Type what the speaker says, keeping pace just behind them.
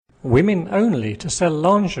Women only to sell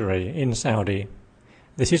lingerie in Saudi.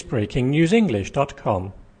 This is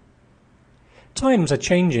breakingnewsenglish.com. Times are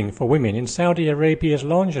changing for women in Saudi Arabia's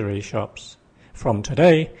lingerie shops. From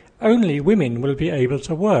today, only women will be able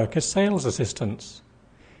to work as sales assistants.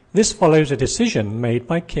 This follows a decision made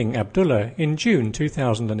by King Abdullah in June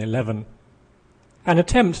 2011. An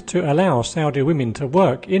attempt to allow Saudi women to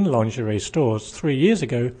work in lingerie stores 3 years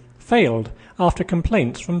ago failed after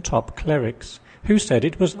complaints from top clerics, who said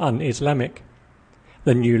it was un-Islamic.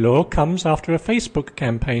 The new law comes after a Facebook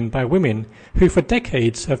campaign by women who for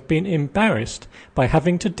decades have been embarrassed by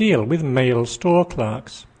having to deal with male store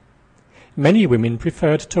clerks. Many women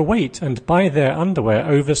preferred to wait and buy their underwear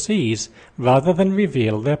overseas rather than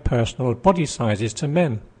reveal their personal body sizes to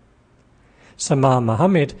men. Samar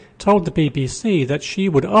Mohammed told the BBC that she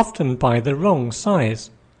would often buy the wrong size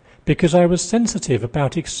because I was sensitive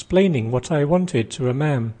about explaining what I wanted to a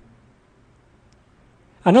man.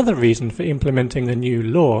 Another reason for implementing the new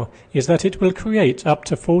law is that it will create up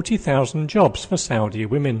to 40,000 jobs for Saudi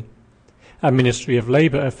women. A Ministry of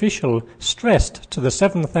Labour official stressed to the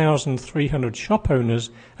 7,300 shop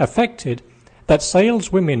owners affected that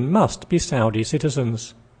saleswomen must be Saudi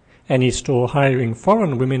citizens. Any store hiring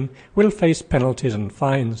foreign women will face penalties and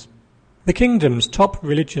fines. The kingdom's top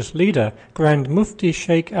religious leader, Grand Mufti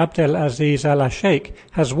Sheikh Abdel Aziz Al-Sheikh,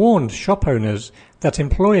 has warned shop owners that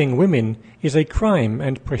employing women is a crime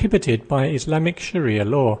and prohibited by Islamic Sharia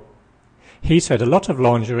law. He said a lot of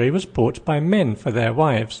lingerie was bought by men for their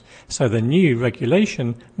wives, so the new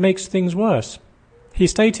regulation makes things worse. He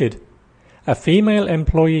stated, "A female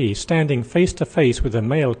employee standing face to face with a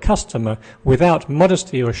male customer without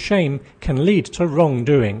modesty or shame can lead to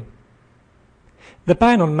wrongdoing." The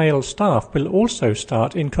ban on male staff will also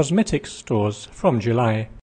start in cosmetics stores from July.